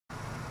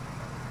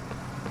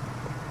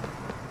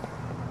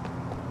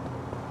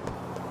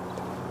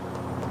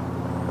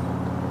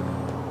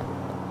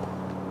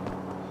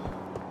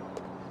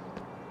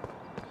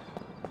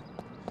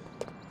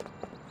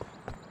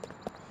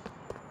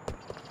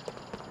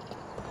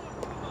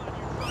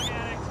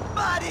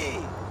Somebody!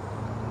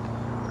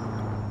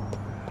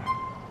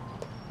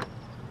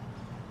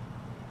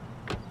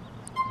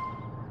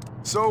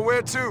 So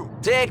where to?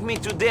 Take me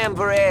to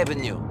Denver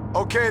Avenue.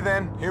 Okay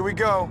then, here we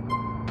go.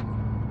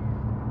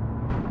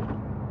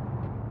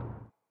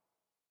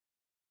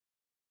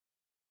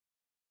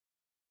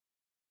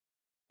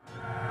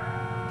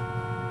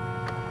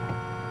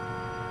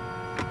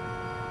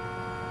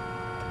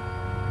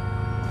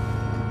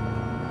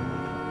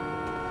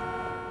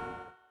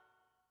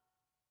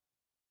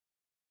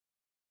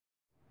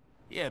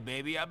 Yeah,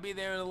 baby, I'll be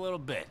there in a little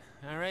bit.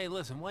 All right,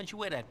 listen, why don't you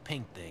wear that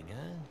pink thing,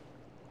 huh?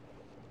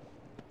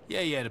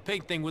 Yeah, the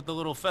pink thing with the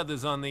little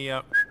feathers on the,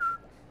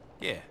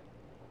 yeah.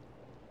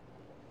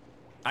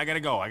 I gotta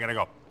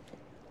go.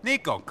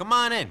 Nico, come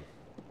on in.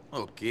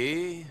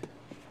 Okay.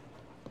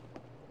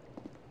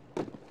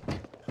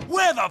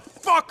 Where the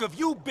fuck have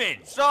you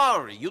been?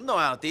 Sorry, you know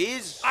how it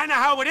is. I know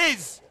how it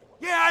is.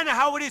 Yeah, I know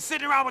how it is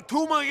sitting around with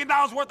 $2 million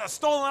worth of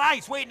stolen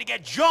ice waiting to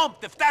get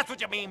jumped, if that's what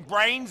you mean,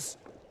 brains.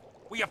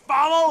 Were you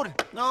followed?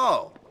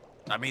 No.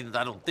 I mean,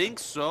 I don't think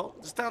so.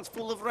 This town's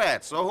full of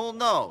rats, so who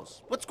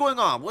knows? What's going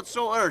on? What's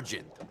so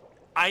urgent?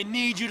 I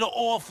need you to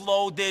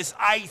offload this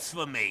ice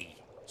for me.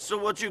 So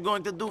what you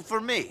going to do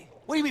for me?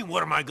 What do you mean,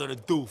 what am I gonna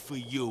do for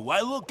you?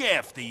 I look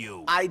after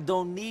you. I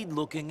don't need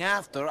looking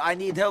after. I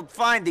need help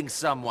finding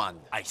someone.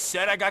 I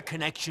said I got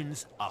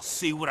connections. I'll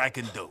see what I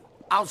can do.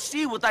 I'll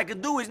see what I can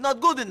do is not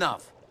good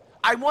enough.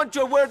 I want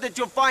your word that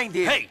you'll find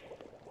him. Hey!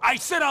 I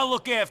said I'll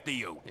look after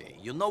you. Hey,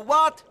 you know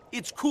what?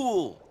 It's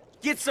cool.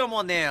 Get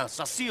someone else.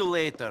 I'll see you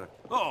later.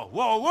 Oh,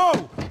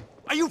 whoa!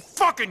 Are you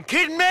fucking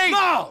kidding me?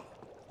 No!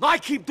 I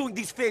keep doing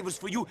these favors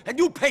for you, and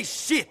you pay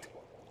shit.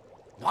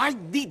 I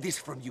need this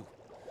from you.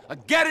 A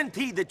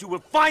guarantee that you will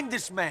find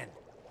this man.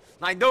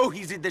 I know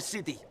he's in the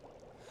city.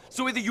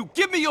 So either you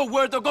give me your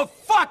word or go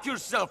fuck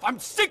yourself. I'm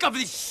sick of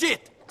this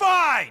shit.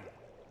 Fine!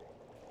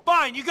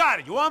 Fine, you got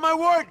it. You want my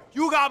word?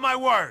 You got my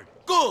word.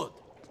 Good.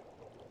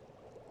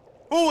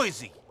 Who is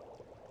he?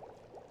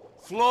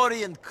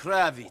 Florian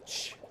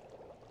Kravich.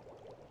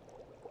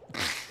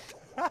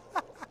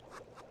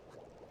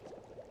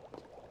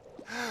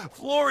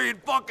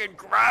 Florian fucking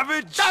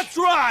Kravich? That's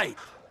right!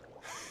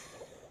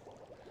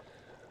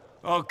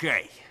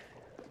 Okay.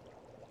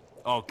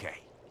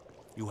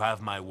 You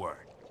have my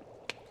word.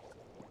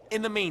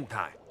 In the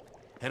meantime,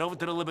 head over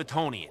to the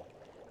Libertonian.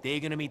 They're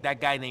gonna meet that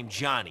guy named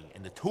Johnny,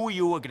 and the two of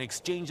you are gonna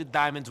exchange the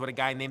diamonds with a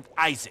guy named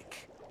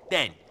Isaac.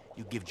 Then,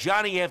 you give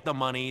Johnny half the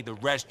money, the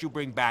rest you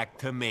bring back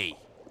to me.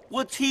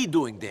 What's he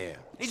doing there?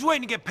 He's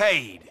waiting to get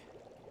paid.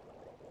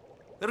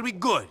 That'll be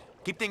good.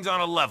 Keep things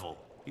on a level.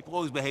 People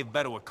always behave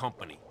better with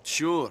company.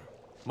 Sure.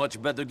 Much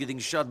better getting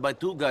shot by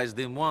two guys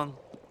than one.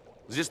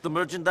 Is this the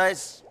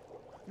merchandise?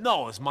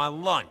 No, it's my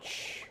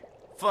lunch.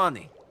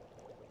 Funny.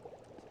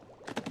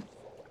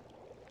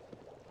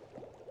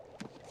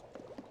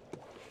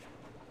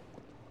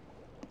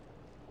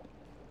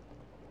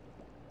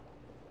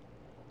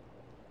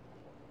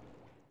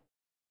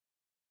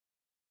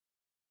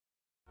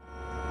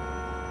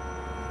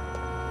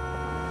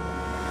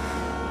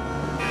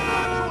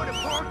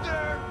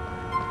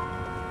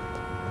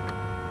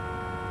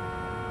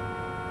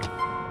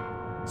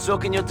 So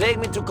can you take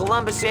me to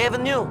Columbus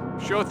Avenue?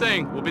 Sure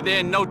thing. We'll be there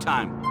in no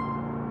time.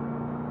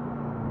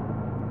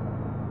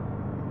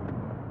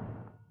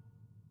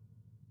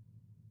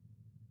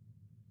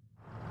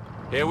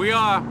 Here we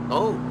are.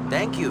 Oh,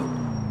 thank you.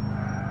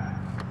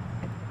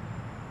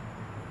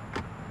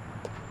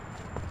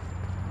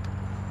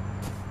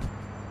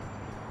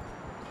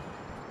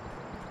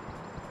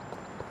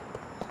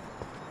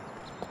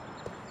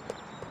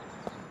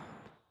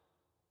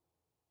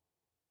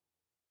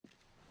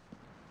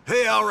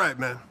 Hey, all right,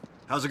 man.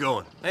 How's it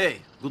going?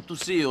 Hey, good to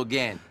see you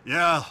again.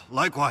 Yeah,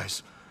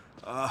 likewise.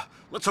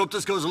 Let's hope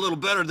this goes a little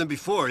better than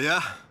before,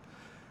 yeah?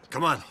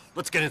 Come on,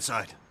 let's get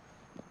inside.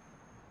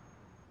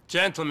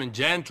 Gentlemen,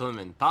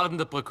 pardon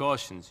the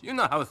precautions. You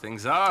know how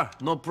things are.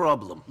 No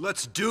problem.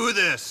 Let's do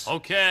this!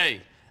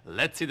 Okay,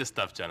 let's see the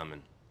stuff,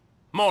 gentlemen.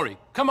 Maury,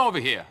 come over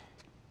here.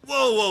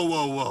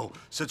 Whoa.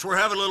 Since we're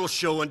having a little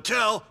show and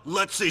tell,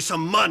 let's see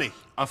some money.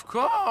 Of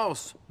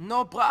course,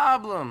 no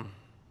problem.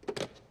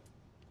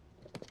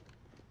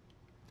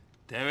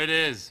 There it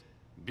is.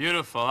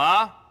 Beautiful,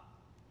 huh?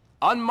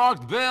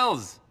 Unmarked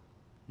bills.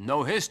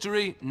 No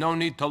history, no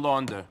need to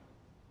launder.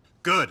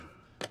 Good.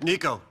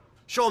 Nico,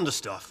 show him the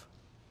stuff.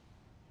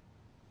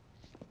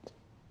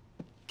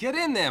 Get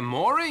in there,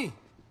 Maury.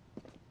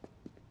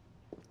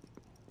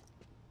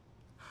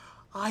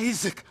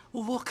 Isaac,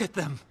 look at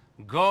them.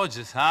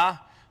 Gorgeous, huh?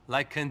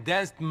 Like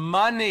condensed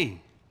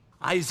money.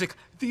 Isaac,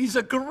 these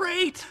are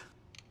great.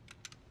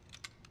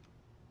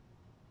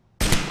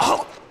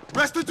 Oh!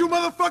 Rest of you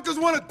motherfuckers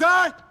wanna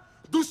die?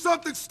 Do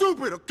something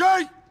stupid,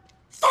 okay?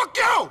 Fuck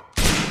you!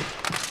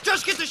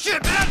 Just get the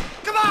shit, man!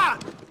 Come on!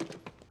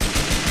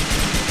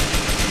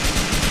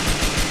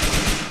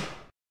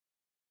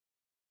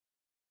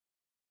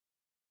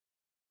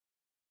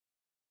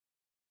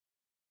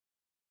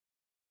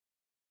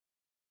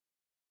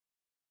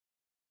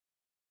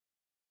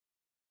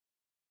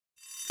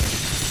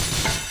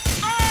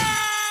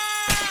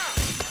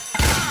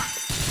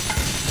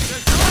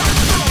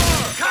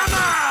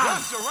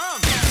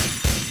 rum!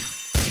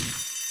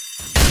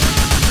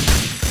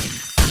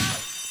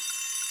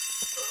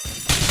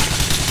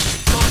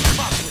 Don't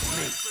fuck with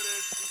me!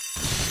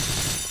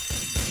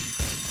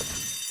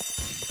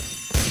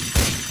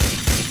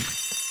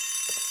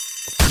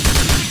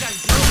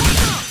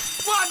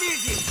 What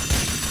is it?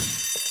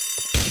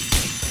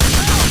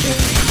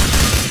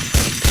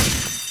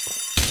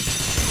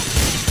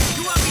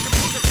 You want me to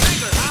pull the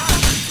trigger,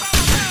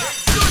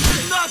 huh? You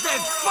should not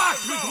have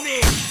fucked with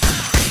me!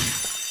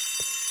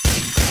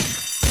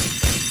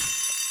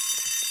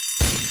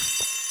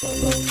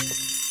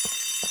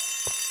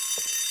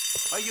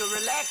 Are you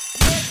relaxed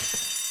yet?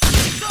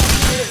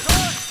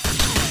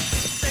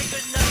 Say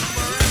goodnight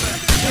forever.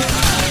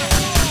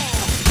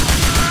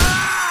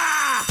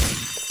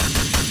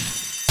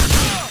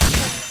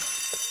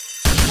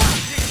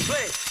 Watch this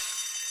place.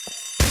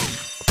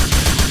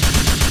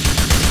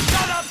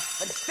 Shut up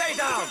and stay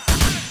down.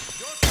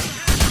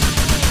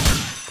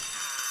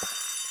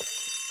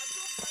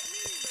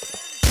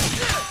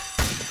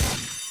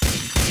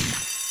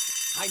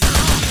 I know.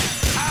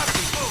 Have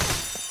to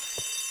move.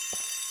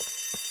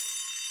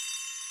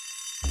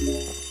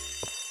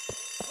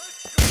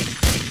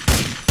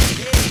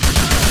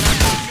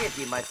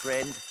 City, my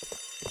friend.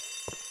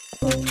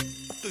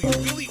 Do you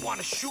really want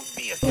to shoot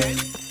me again?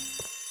 Stay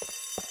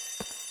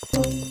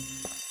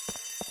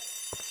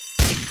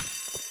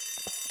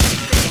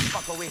the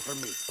fuck away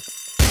from me.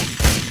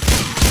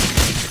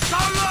 So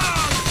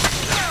long!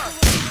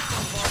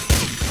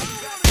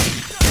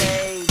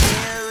 Stay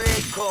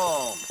very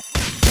calm.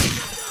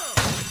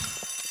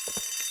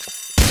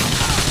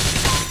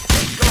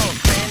 Let's go,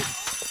 friend.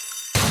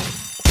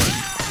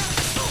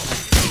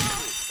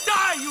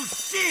 Die, you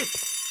shit!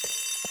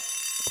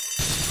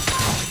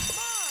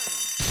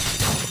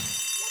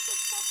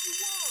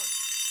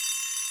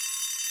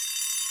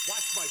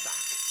 Watch my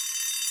back.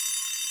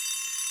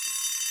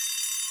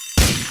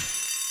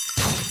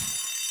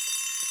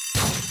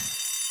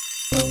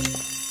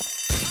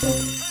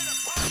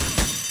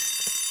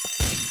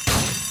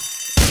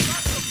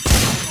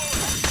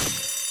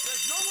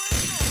 There's nowhere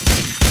to go!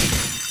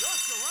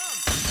 Just around!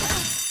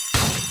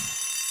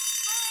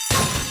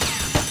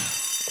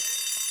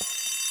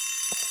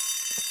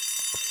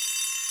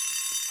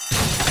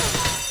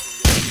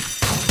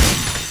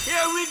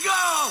 Here we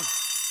go!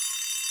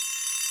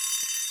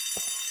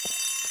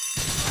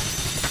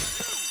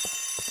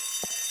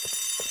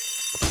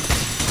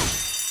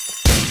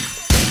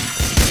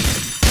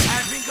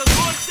 Having a good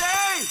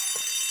day?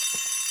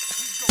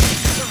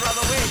 You run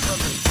away from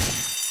me.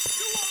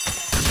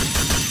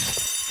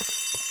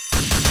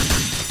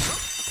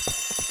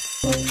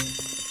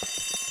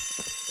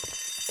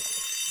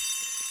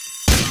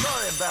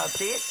 Sorry about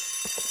this.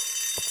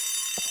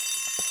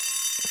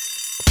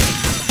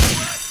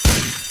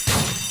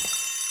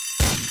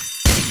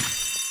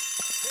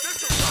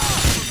 This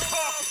is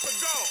talk to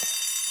go!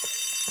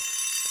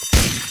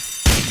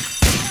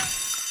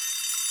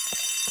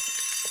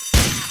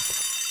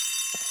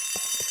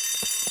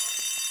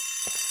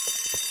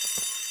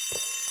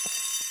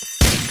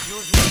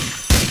 Excuse me.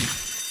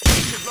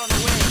 You should run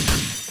away.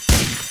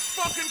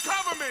 Fucking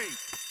cover me!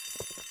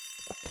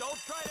 Don't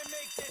try to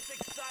make this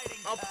exciting.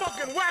 I'll pal.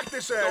 fucking whack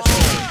this ass!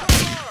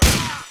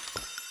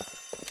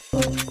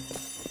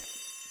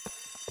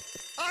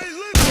 I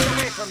live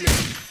Away from me.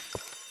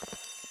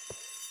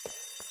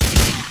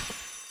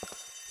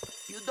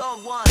 You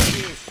don't want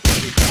this.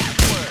 It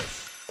get worse.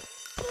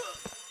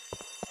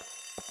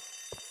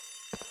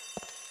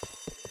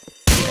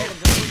 Having a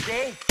good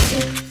day?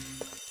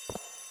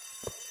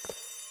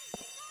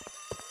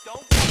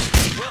 Don't worry.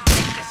 We'll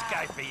take this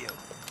guy for you.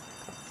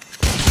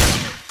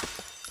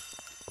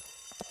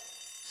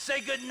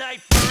 Say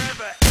goodnight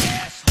forever,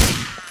 asshole.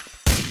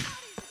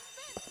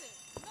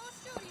 No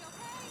shooting,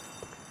 okay?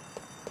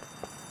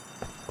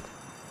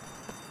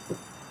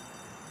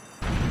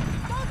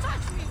 Don't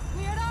touch me,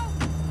 weirdo!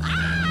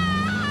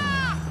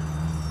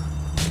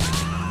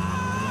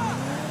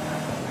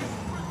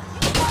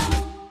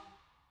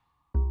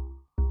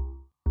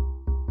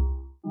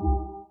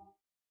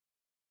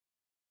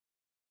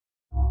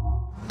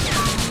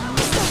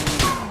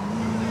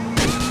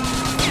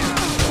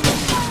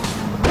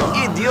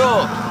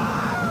 Idiot!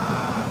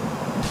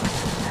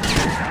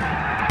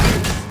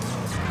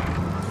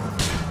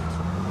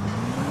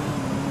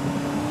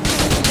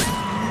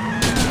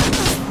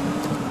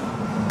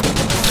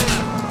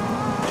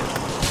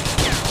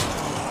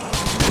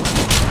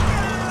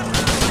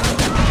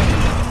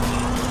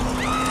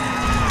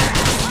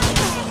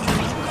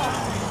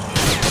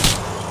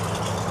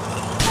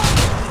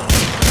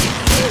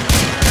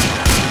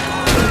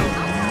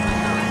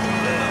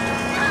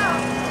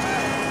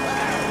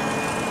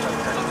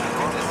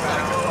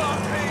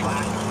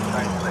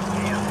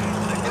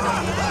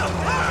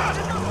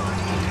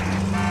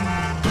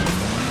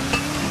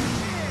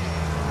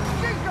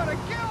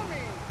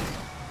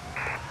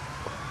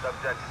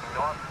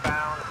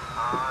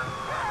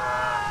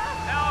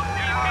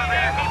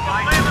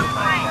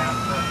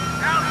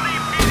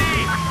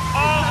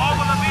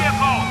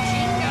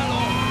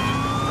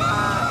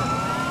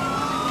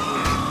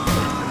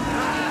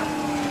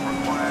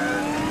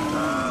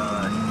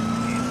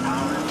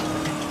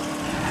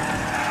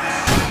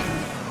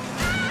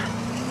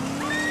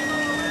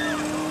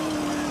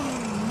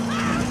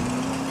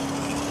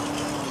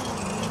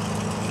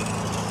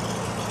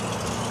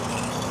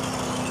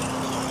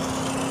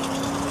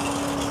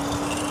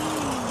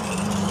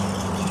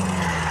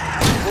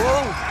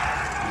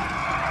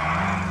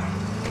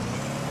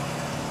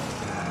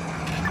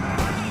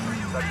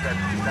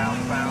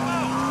 Southbound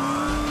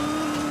on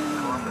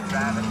Columbus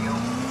Avenue,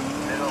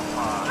 Middle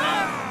Park.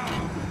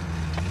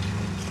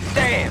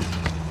 Damn!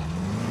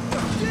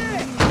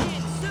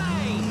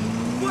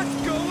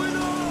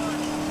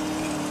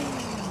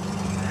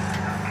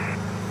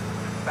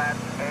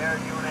 Dispatch air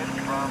unit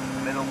from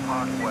Middle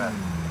Park West.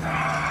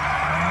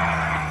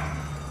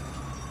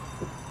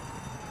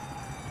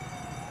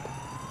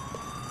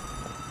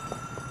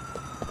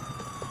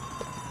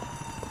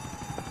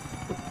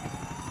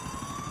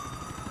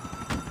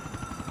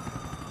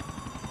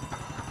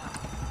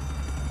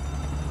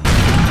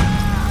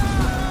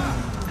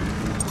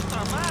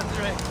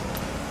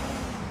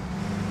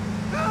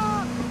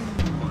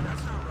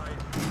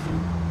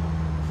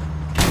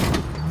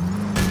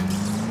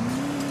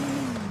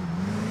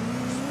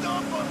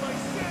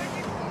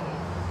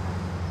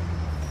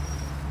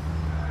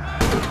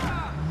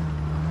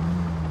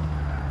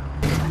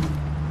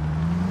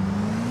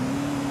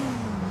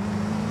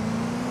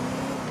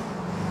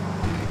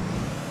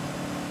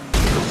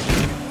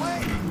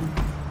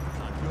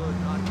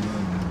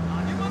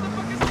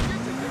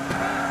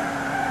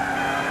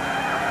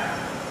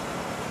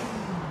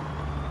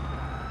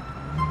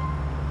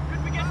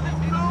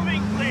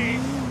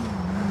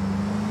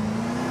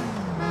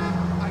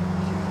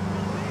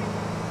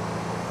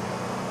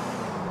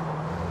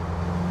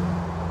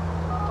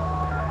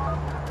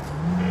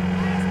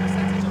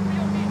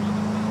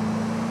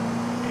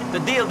 The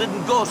deal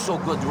didn't go so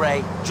good,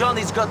 Ray.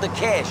 Johnny's got the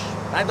cash.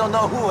 I don't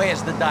know who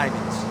has the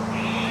diamonds.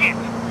 Shit!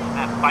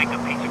 That biker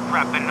piece of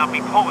crap better not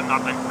be pulling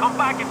nothing. Come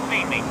back and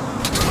see me.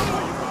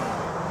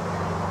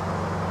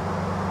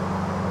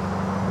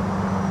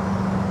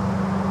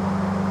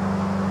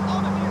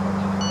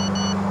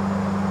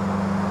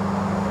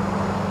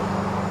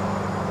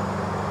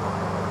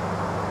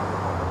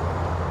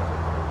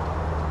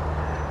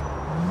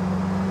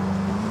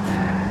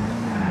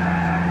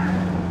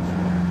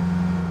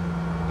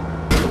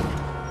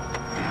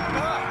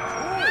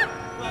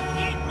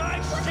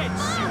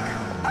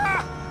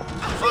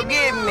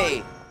 Forgive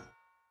me.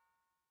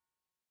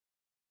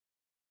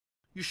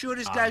 You sure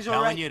this guy's all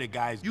telling right? you, the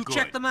guy's You good.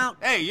 checked him out?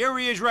 Hey, here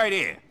he is right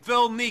here.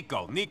 Phil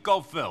Nico.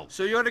 Nico Phil.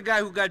 So you're the guy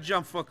who got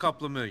jumped for a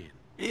couple of million?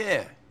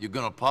 Yeah, you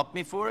gonna pop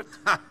me for it?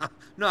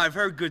 No, I've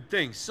heard good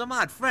things. Some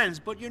odd friends,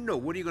 but you know,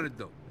 what are you gonna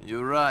do?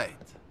 You're right.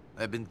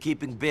 I've been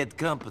keeping bad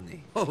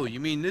company. Oh, you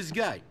mean this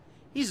guy?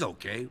 He's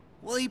okay.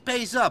 Well, he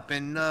pays up,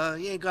 and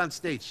he ain't gone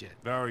states yet.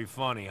 Very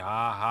funny,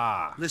 ha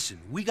ha. Listen,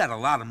 we got a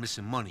lot of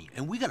missing money,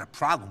 and we got a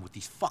problem with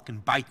these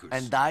fucking bikers.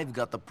 And I've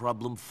got a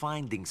problem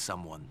finding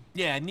someone.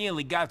 Yeah, I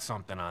nearly got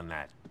something on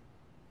that.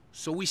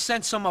 So we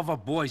sent some of our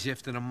boys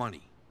after the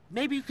money.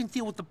 Maybe you can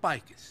deal with the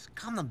bikers.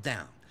 Calm them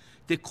down.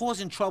 They're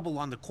causing trouble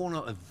on the corner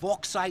of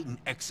Vauxhall and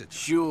Exeter.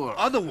 Sure.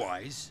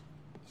 Otherwise,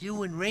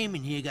 you and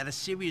Raymond here got a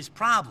serious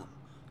problem.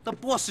 The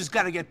boss has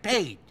got to get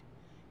paid.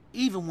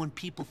 Even when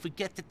people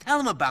forget to tell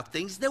them about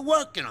things they're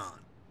working on.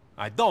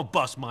 Don't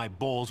bust my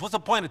balls. What's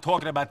the point of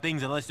talking about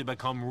things unless they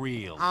become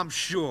real? I'm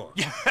sure.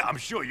 Yeah, I'm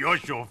sure you're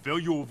sure, Phil.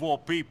 You of all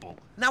people.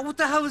 Now, what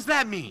the hell does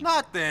that mean?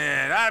 Nothing.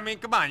 I mean,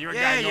 come on. You're a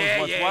guy who knows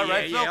what's what,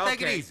 right, Phil?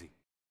 Take it okay. easy.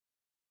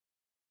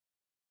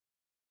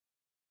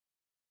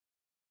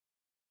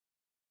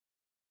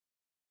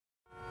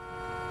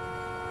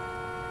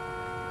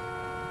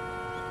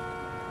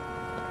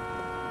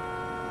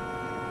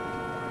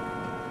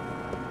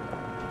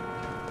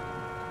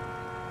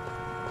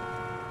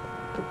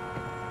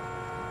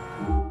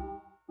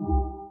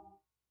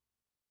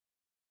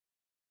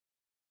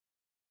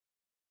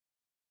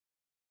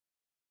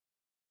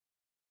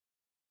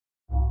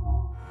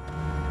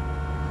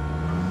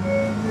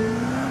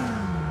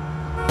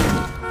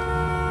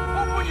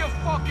 Open your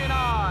fucking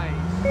eyes!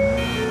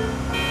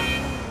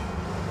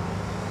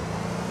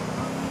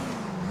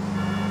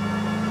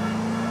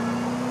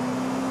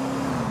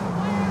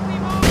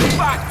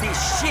 Fuck this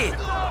shit!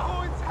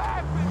 Oh, it's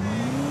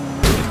happening!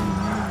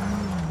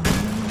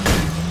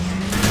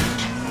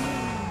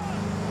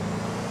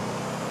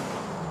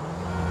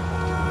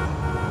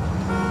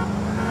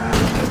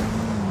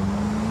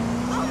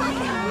 Oh my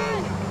God!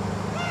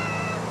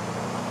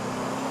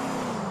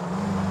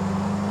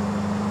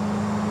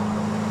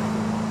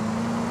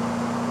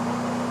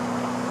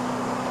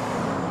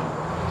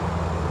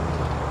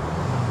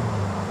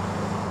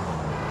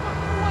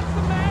 What's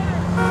the matter?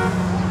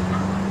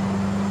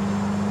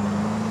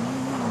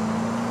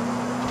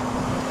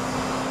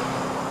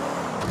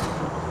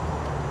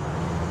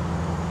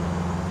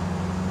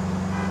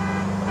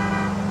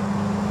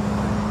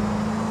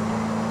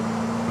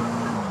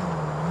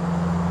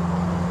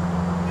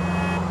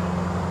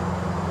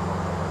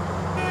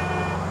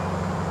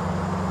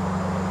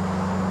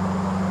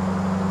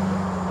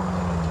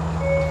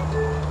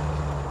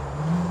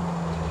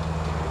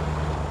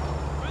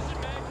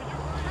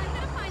 I'm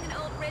gonna find an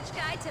old rich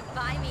guy to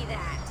buy me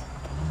that.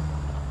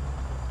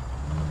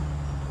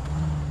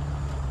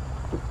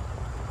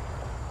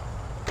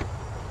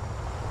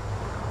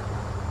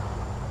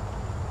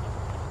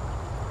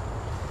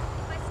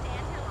 If I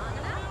stand here long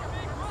enough, I'll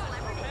become a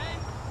celebrity.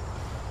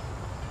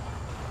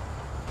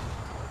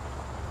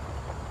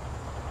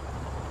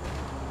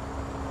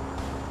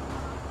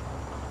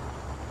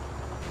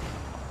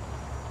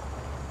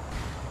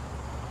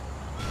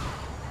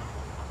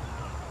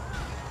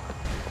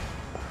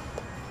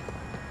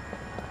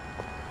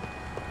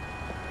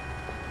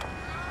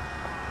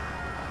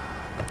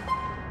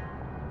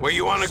 Where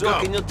you wanna go?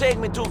 So can you take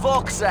me to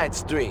Volkside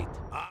Street?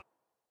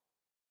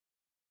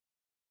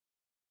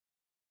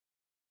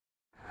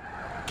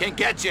 Can't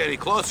get you any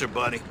closer,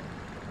 buddy.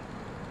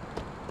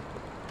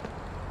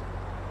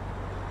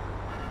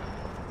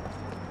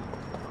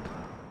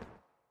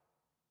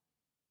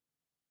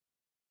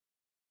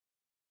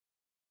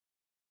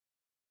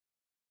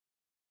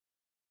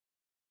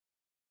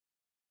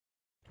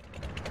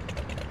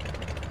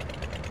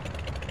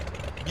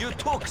 You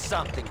took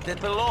something that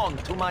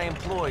belonged to my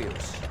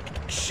employers.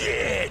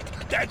 Shit!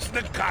 That's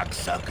the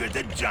cocksucker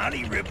that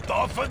Johnny ripped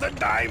off of the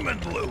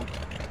diamond loot.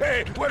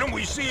 Hey, why don't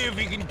we see if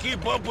he can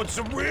keep up with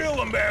some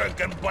real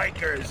American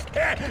bikers?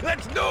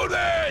 Let's do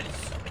this!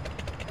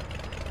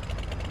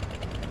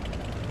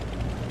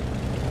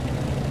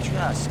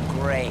 Just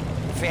great.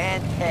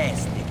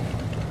 Fantastic.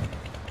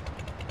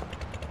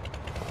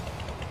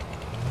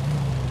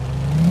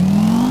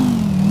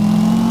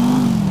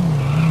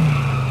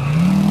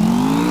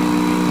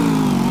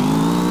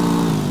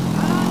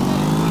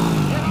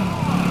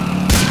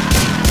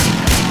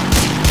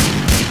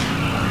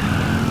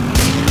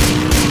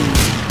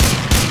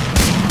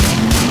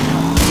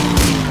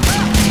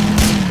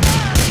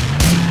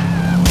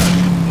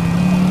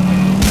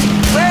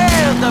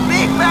 The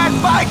big bad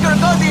biker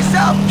got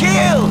himself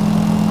killed!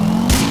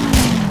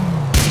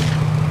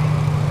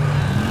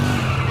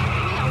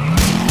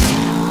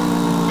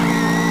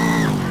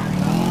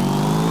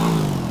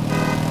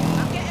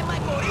 I'm getting my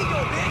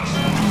corrido, bitch!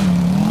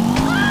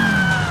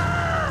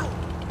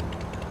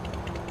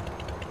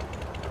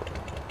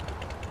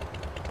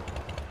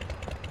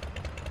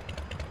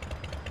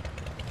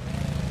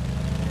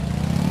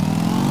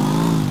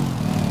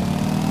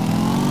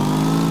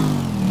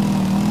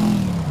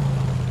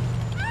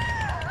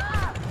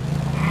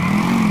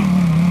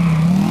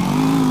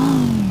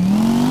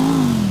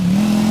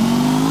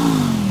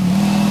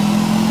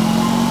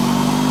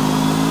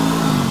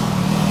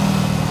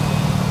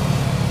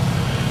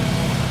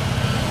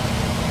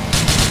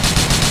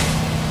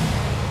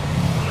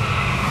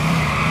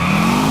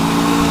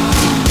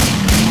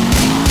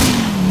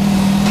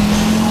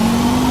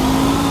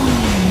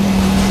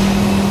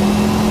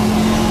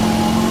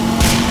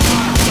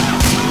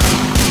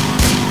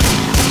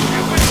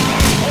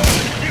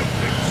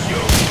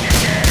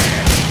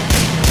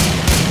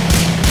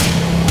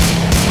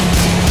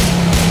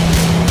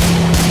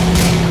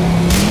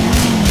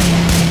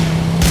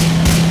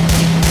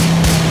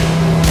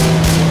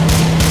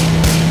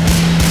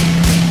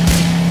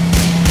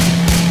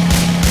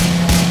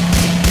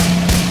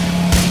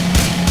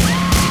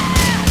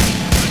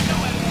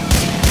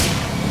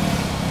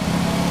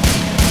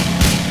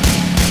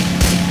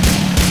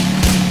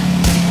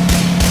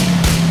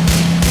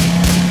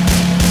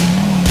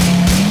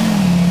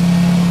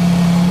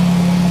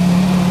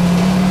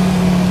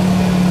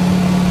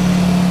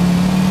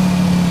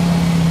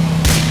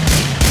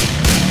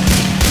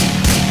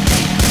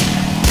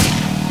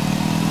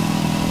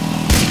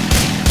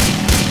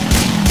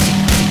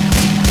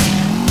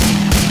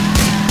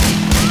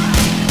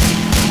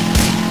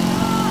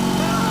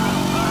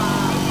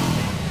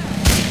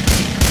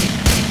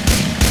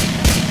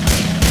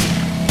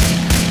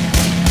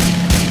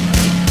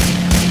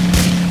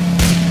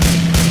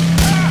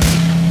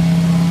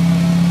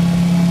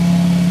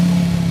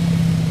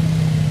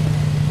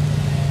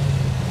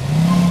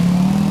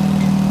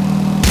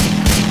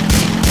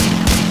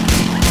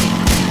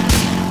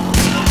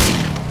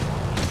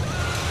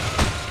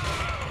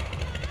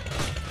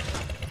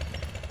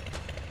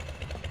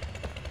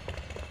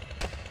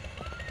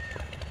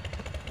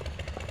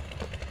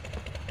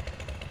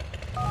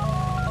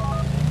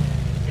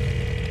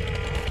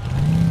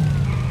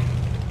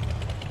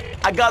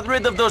 I got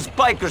rid of those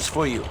bikers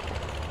for you.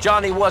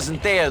 Johnny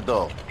wasn't there,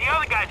 though. The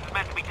other guys is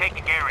meant to be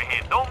taking care of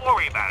him. Don't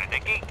worry about it,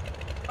 Nicky.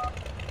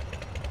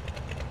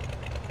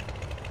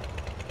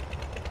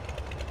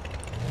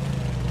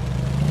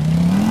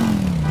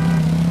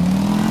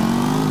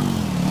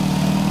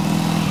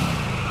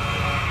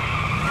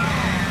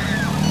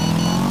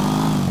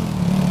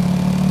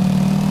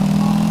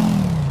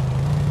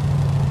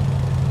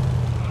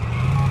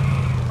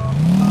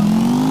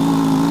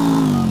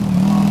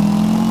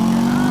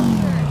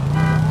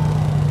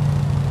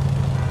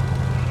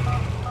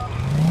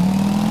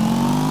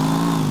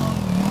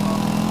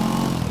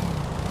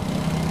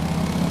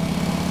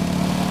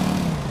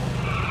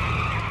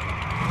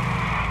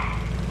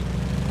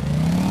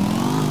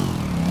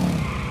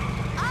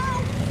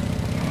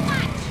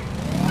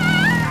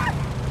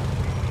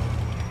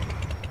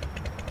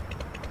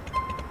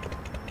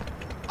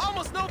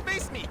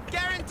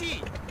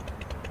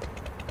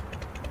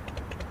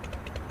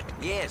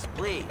 Yes,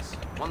 please.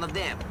 One of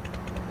them.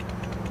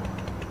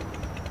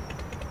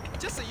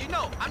 Just so you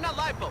know, I'm not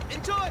lipo.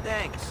 Enjoy!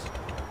 Thanks.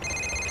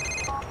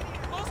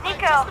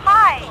 Nico,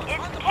 hi.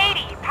 It's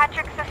Katie,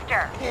 Patrick's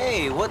sister.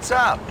 Hey, what's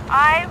up?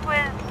 I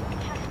was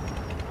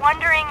just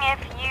wondering if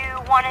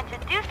you wanted to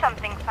do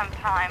something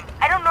sometime.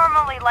 I don't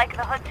normally like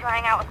the hoods who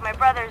hang out with my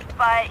brothers,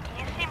 but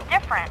you seem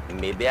different.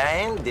 Maybe I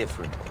am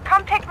different.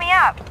 Come pick me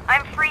up.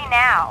 I'm free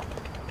now.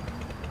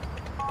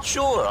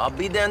 Sure, I'll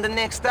be there in the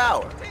next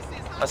hour.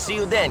 I'll see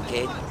you then,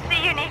 Kate.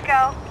 See you,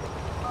 Nico.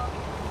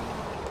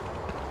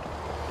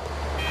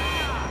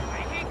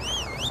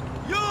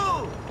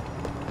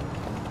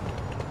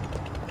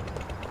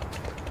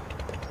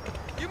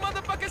 You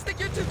motherfuckers think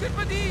you're too good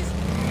for these?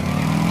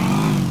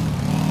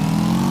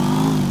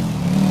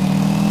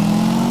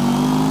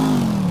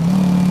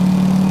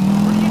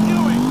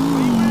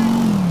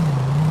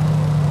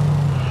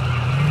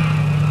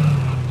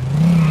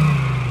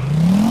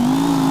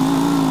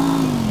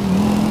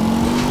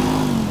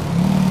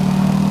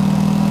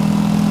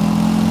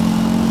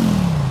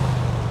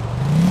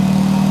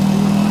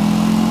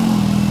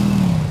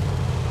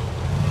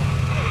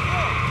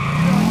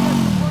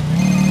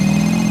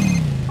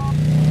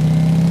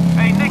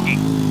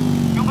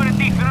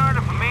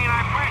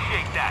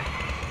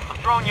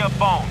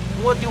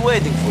 What are you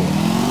waiting for?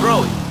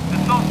 Throw it.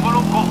 There's some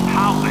fellow called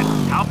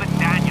Talbot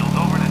Daniels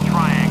over in the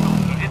Triangle.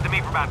 He's into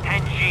me for about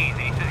 10 G's,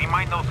 and he says he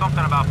might know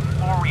something about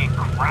Florian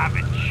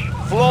Kravitch.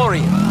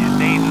 Florian? His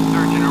days of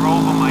searching are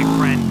over, my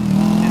friend.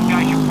 This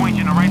guy should point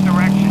you in the right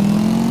direction.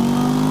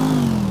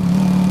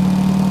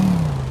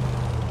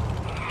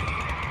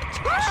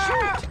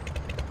 Shoot!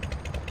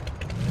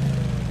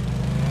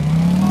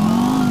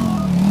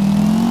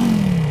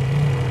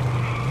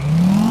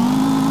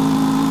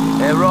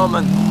 Hey,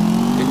 Roman.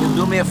 Can you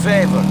do me a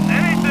favor?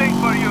 Anything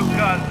for you,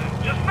 cousin.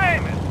 Just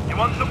name it. You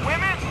want some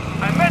women?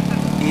 I met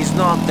this. He's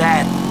not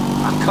that.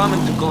 I'm coming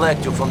to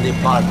collect you from the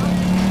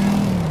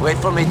apartment. Wait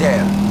for me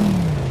there.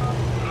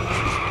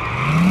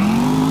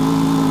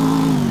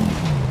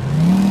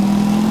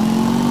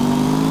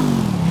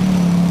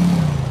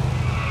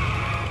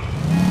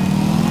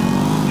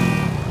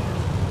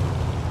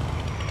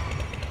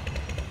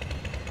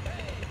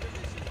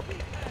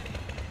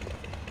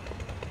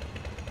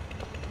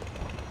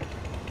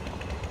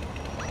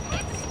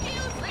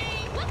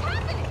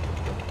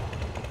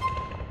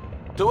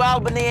 To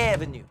Albany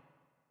Avenue.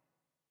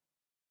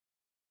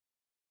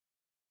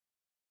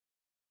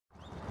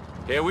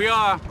 Here we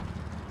are.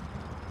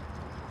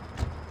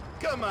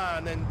 Come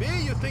on,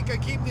 NB, you think I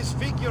keep this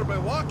figure by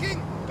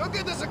walking? Go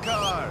get us a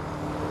car.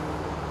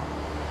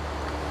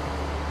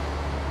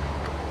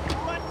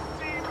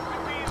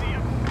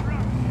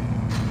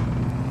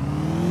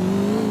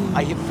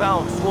 I have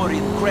found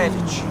Florian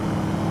Kravitch.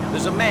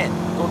 There's a man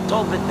called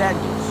Talbot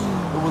Daniels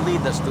who will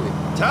lead us to him.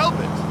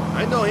 Talbot?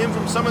 I know him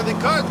from some of the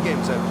card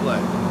games I've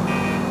played.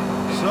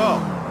 So,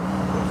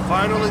 we're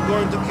finally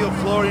going to kill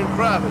Florian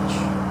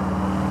Kravitch.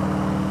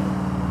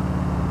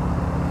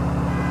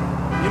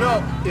 You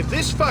know, if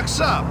this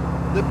fucks up,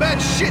 the bad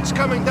shit's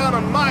coming down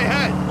on my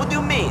head. What do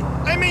you mean?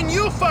 I mean,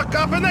 you fuck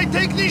up and I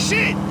take the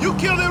shit. You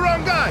kill the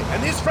wrong guy,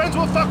 and his friends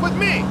will fuck with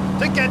me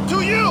to get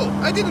to you.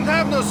 I didn't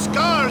have no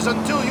scars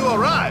until you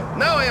arrived.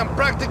 Now I am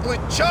practically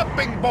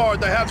chopping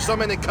board to have so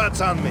many cuts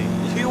on me.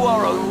 You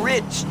are a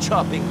rich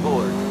chopping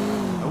board.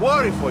 I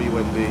worry for you,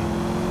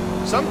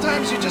 NB.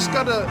 Sometimes you just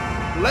gotta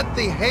let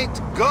the hate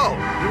go.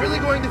 You're really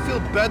going to feel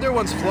better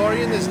once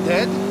Florian is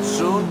dead?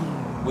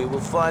 Soon, we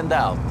will find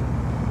out.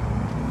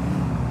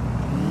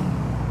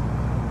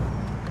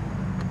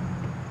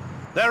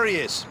 There he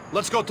is.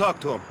 Let's go talk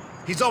to him.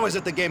 He's always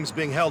at the games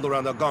being held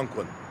around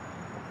Algonquin.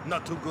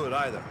 Not too good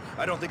either.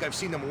 I don't think I've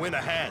seen him win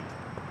a hand.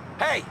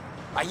 Hey!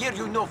 I hear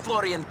you know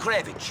Florian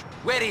Kravitch.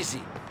 Where is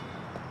he?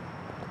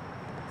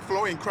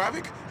 Florian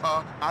Kravitch?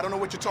 I don't know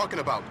what you're talking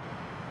about.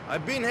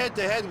 I've been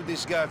head-to-head with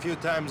this guy a few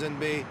times,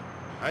 NB.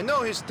 I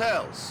know his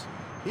tells.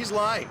 He's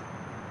lying.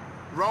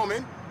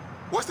 Roman,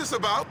 what's this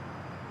about?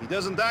 He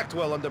doesn't act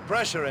well under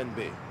pressure,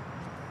 NB.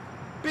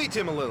 Beat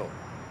him a little.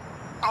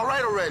 All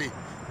right already.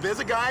 There's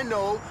a guy I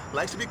know,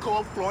 likes to be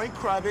called Florian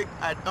Kravitch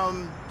at,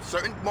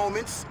 certain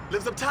moments,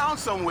 lives uptown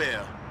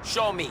somewhere.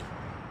 Show me.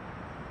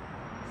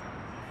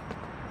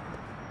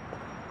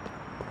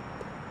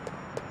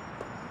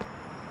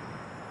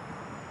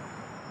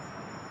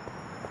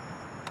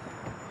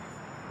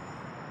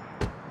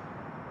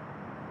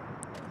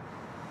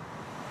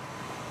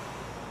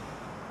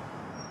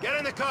 Get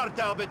in the car,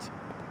 Talbot.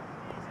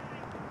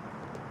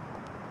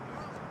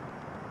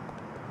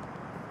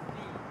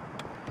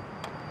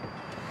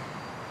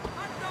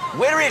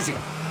 Where is he?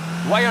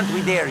 Why aren't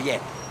we there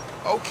yet?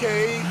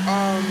 Okay,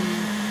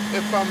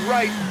 if I'm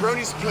right,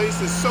 Bernie's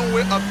place is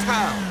somewhere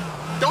uptown.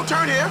 Don't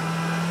turn here!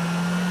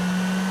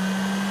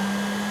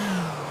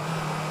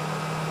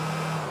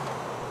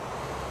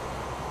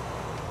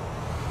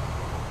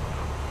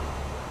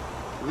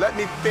 Let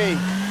me think,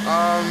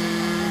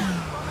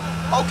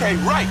 okay,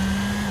 right!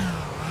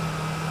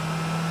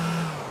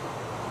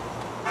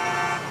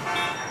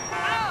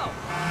 Ow!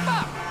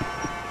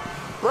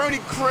 Fuck! Bernie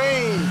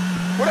Crane!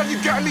 What have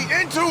you gotten me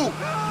into?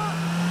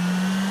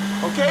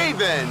 Okay,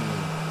 then.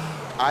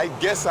 I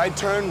guess I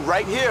turn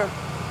right here.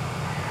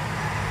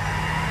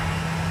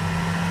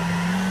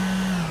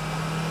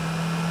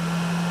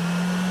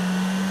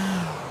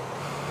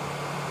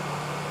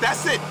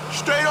 That's it.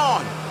 Straight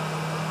on.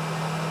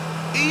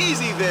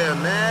 Easy there,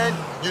 man.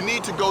 You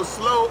need to go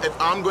slow if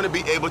I'm going to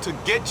be able to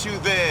get you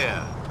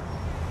there.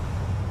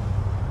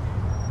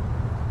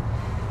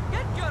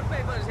 Get your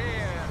newspapers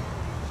here.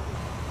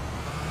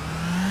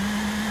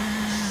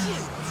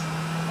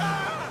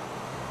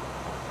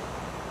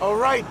 All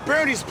right,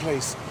 Birdie's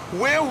place.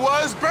 Where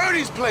was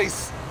Birdie's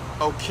place?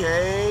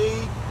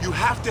 Okay, you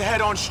have to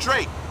head on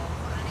straight.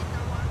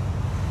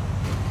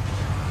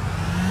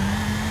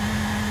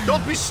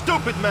 Don't be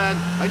stupid, man.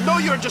 I know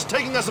you're just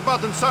taking us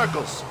about in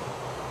circles.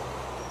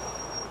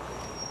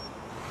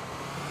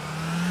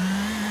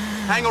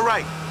 Hang a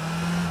right.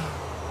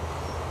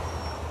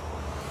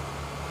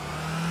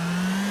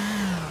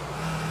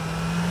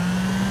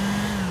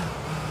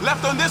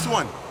 Left on this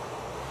one.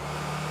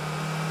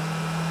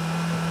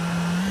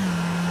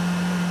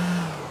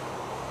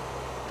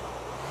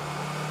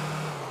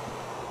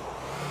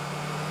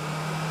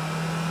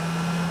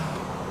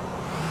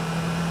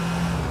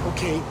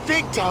 Okay,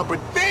 think, Talbot,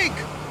 think!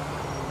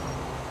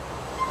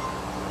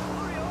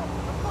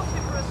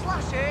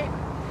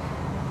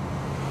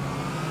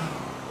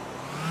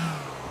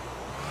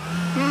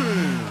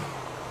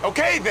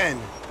 Okay, then.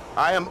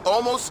 I am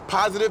almost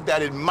positive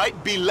that it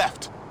might be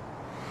left.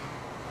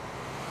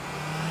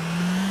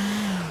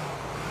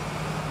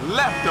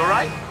 Left, all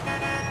right?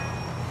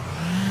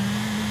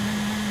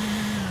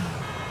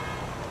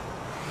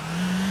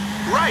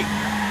 Right.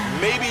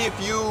 Maybe if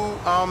you,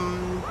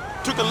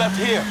 took a left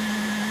here.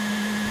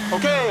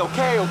 Okay.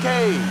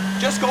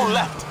 Just go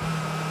left.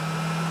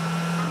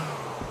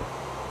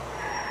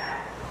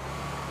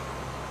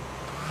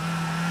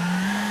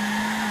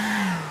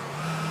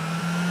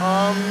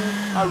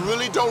 I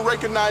really don't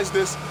recognize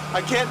this.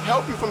 I can't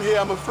help you from here,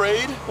 I'm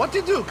afraid. What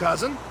to do,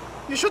 cousin?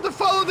 You should have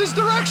followed this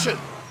direction.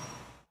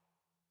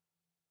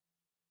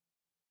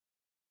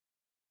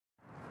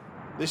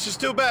 This is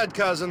too bad,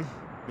 cousin.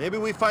 Maybe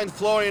we find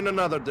Florian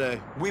another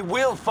day. We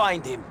will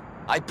find him.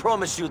 I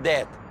promise you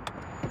that.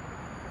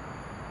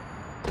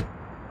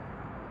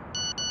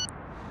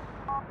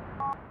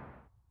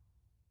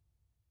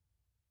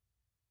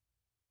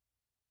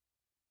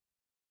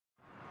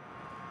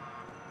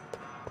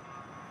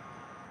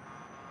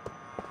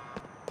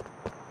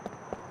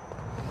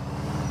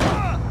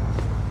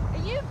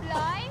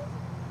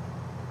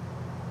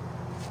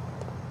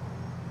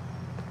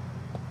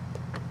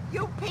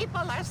 You people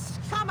are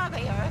scum of the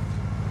earth.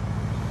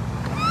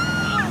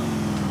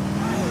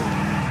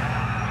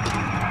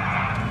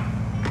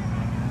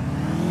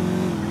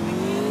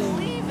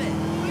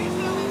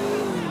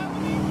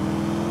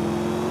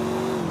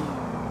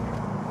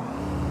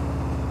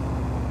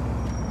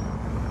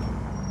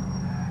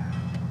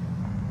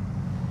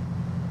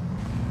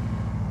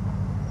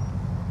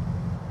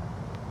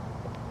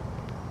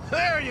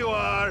 There you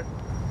are!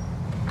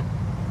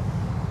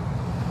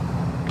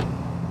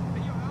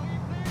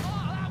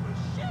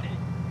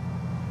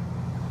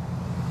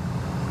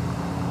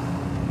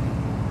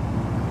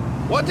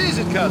 What is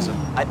it, cousin?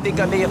 I think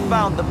I may have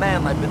found the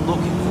man I've been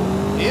looking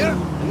for. Here?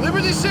 In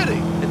Liberty City?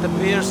 It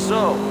appears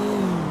so.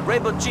 Ray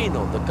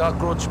Bocino, the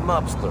cockroach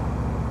mobster.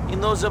 He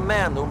knows a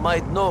man who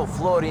might know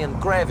Florian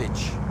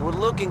Kravich. We're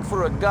looking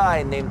for a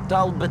guy named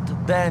Talbot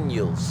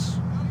Daniels.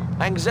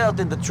 Hangs out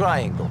in the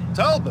Triangle.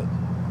 Talbot?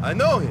 I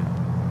know him.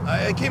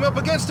 I came up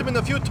against him in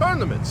a few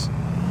tournaments.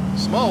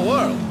 Small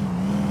world.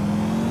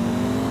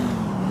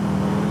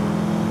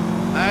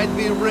 I'd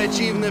be rich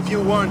even if you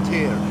weren't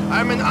here.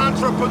 I'm an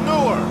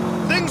entrepreneur.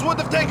 Things would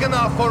have taken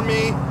off for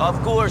me.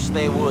 Of course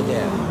they would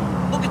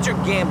have. Look at your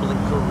gambling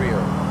career.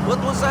 What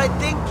was I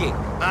thinking?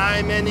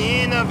 I'm an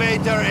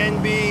innovator,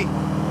 NB.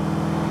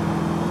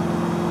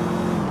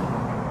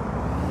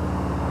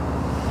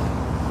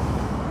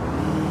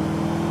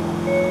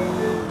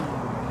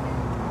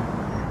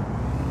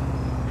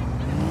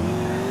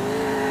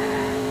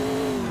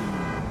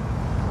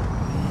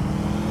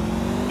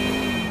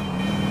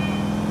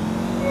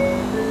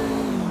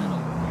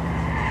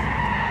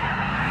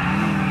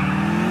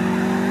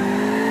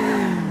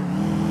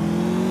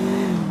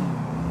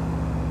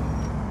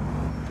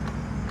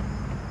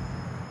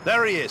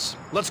 There he is.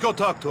 Let's go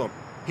talk to him.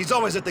 He's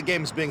always at the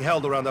games being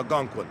held around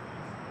Algonquin.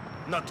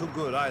 Not too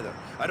good either.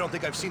 I don't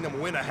think I've seen him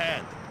win a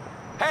hand.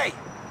 Hey!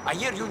 I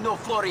hear you know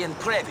Florian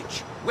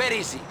Kravich. Where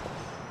is he?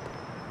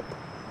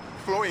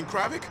 Florian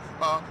Kravich?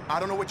 I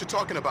don't know what you're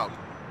talking about.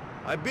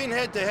 I've been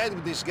head-to-head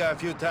with this guy a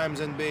few times,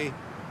 NB.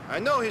 I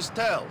know his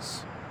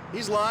tells.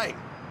 He's lying.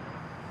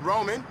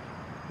 Roman,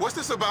 what's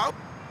this about?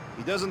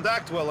 He doesn't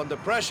act well under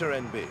pressure,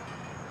 NB.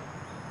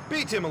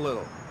 Beat him a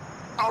little.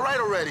 All right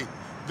already.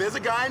 There's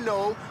a guy I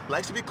know,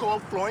 likes to be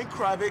called Florian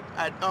Kravich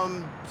at,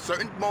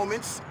 certain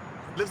moments.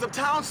 Lives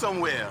uptown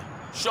somewhere.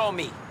 Show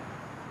me.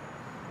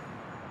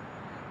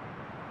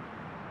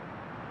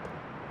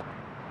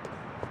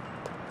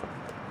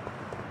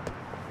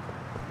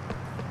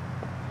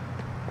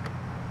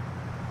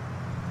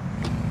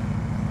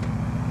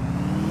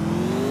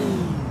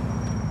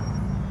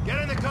 Get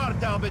in the car,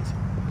 Talbot.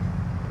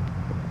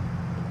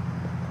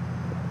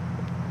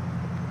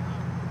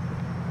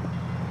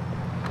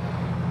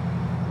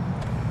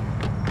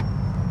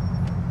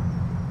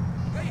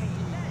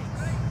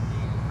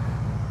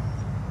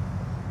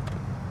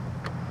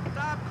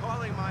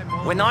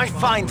 When I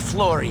find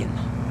Florian,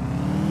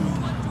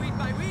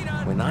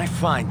 When I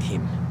find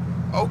him...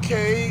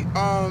 Okay,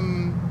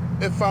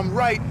 if I'm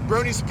right,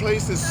 Bernie's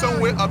place is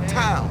somewhere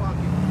uptown.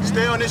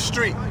 Stay on this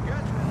street.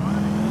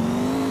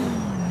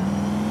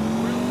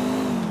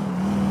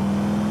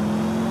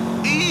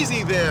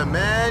 Easy there,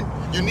 man.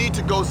 You need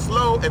to go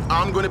slow if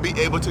I'm gonna be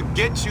able to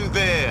get you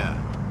there.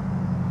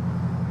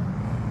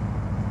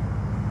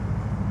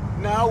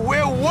 Now,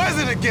 where was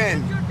it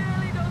again?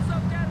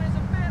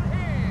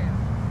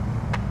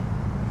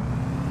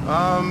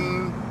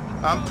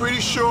 I'm pretty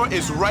sure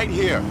it's right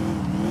here.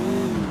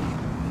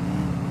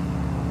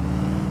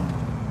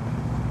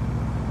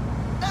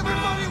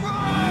 Everybody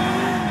run!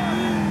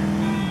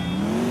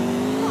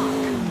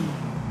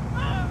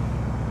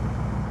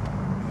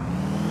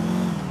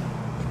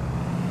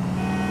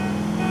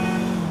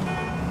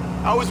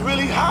 I was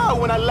really high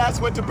when I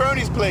last went to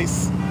Bernie's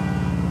place.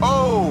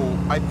 Oh,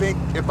 I think,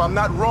 if I'm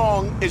not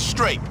wrong, it's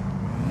straight.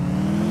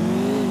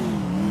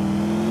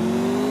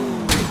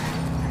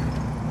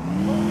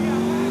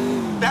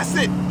 That's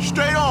it,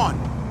 straight on.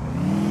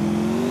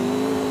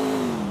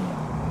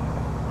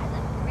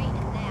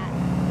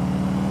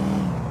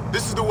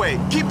 This is the way,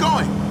 keep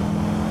going.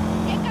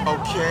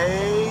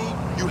 Okay,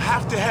 you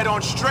have to head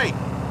on straight.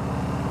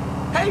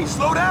 Hey,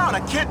 slow down,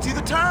 I can't see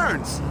the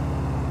turns.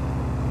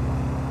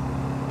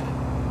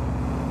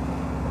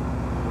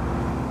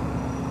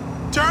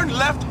 Turn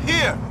left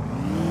here.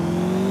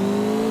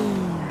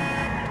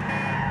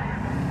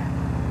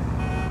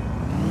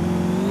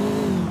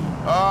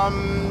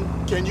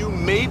 Can you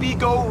maybe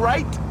go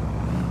right?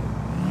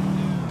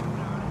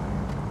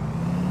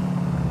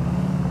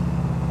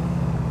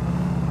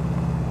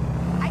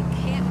 I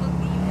can't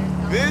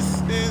believe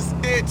there's This is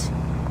it.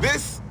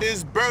 This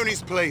is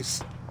Bernie's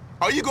place.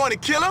 Are you going to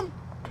kill him?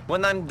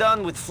 When I'm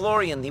done with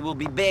Florian, he will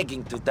be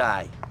begging to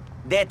die.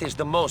 That is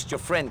the most your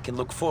friend can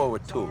look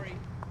forward to.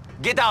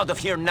 Get out of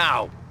here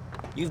now!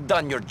 You've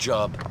done your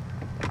job.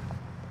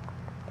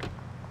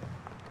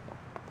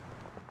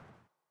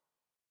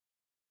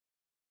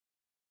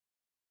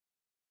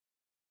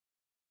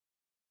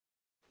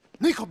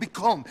 Nico, be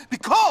calm! Be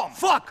calm!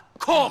 Fuck!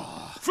 Calm!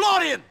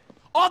 Florian!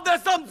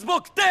 Oddesam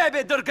zbog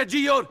tebe,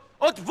 Drgađior!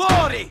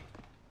 Otvori!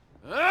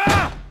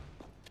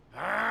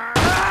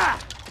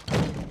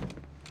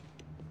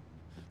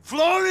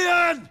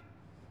 Florian!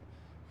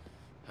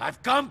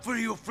 I've come for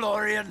you,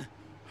 Florian!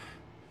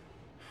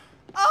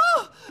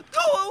 Oh!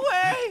 Go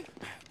away!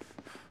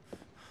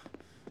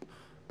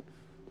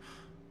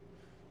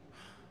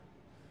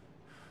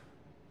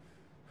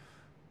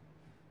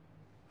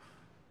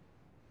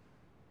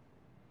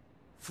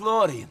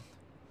 Florian!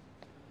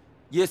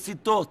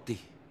 Yesitoti!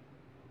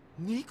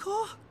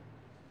 Nico?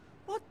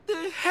 What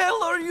the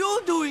hell are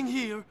you doing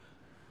here?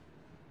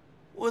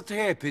 What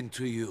happened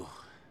to you?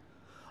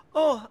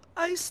 Oh,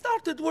 I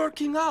started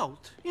working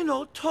out. You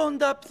know,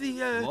 toned up the,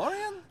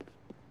 Florian?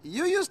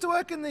 You used to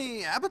work in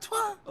the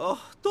abattoir?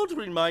 Oh, don't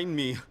remind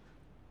me.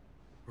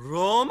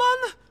 Roman?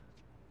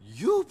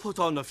 You put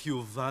on a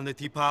few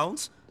vanity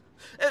pounds.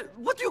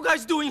 What are you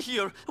guys doing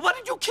here? Why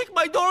did you kick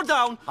my door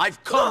down?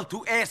 I've come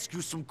to ask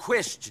you some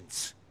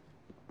questions.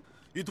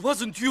 It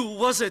wasn't you,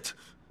 was it?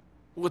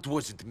 What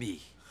wasn't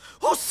me?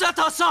 Who set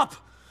us up?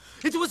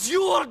 It was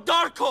you or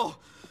Darko.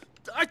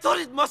 I thought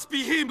it must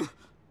be him.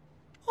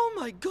 Oh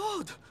my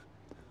God.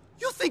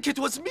 You think it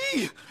was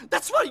me?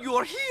 That's why you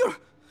are here.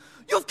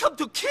 You've come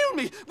to kill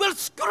me. Well,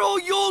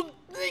 screw you,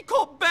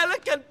 Nico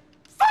Bellic and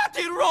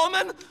Fatty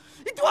Roman.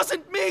 It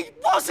wasn't me,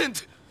 it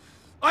wasn't.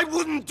 I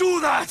wouldn't do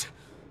that.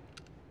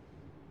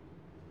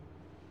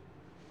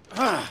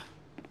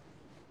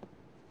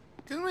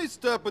 Can we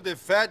stop with the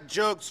fat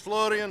jokes,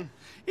 Florian?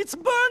 It's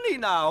Bernie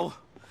now.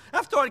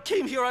 After I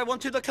came here, I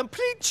wanted a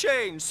complete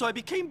change, so I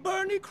became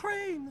Bernie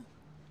Crane.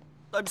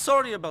 I'm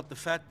sorry about the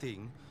fat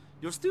thing.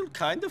 You're still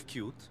kind of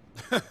cute.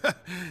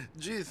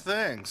 Gee,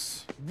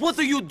 thanks. What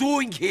are you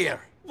doing here?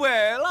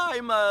 Well,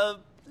 I'm a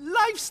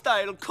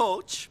lifestyle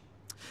coach,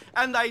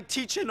 and I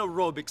teach an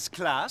aerobics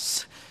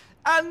class,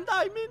 and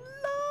I'm in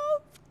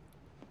love.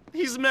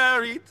 He's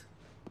married.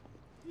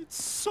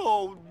 It's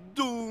so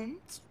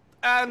doomed.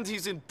 And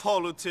he's in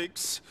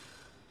politics.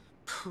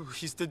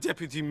 He's the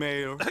deputy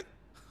mayor.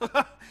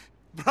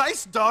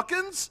 Bryce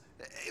Dawkins?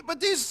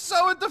 But he's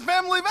so into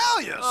family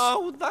values.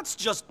 Oh, that's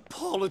just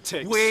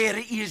politics. Where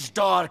is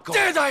Darko?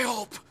 Dead, I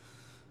hope.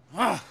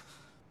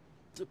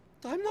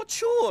 I'm not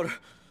sure.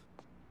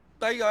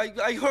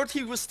 I heard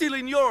he was still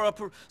in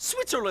Europe or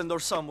Switzerland or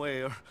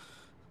somewhere.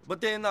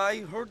 But then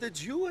I heard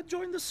that you had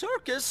joined the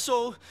circus,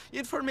 so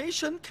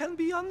information can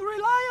be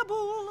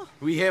unreliable.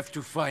 We have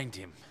to find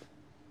him.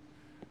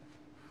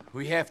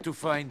 We have to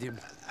find him.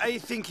 I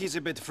think he's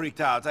a bit freaked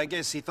out. I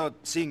guess he thought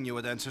seeing you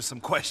would answer some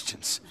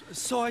questions.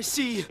 So I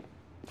see.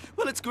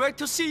 Well, it's great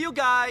to see you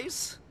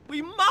guys.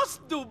 We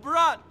must do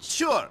brunch.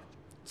 Sure.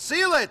 See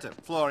you later,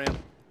 Florian.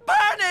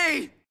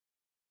 Bernie!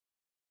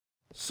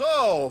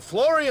 So,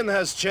 Florian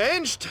has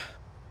changed?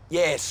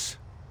 Yes.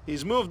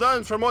 He's moved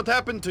on from what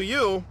happened to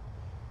you.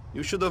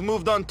 You should have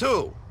moved on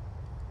too.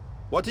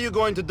 What are you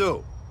going to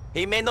do?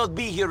 He may not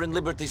be here in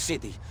Liberty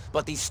City,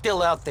 but he's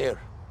still out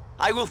there.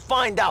 I will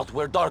find out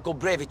where Darko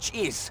Brevic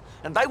is,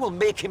 and I will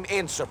make him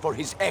answer for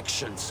his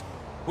actions.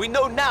 We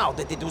know now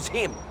that it was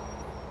him.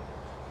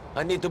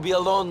 I need to be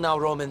alone now,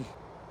 Roman.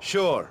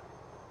 Sure.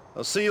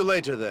 I'll see you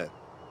later then.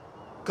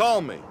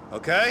 Call me,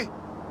 okay?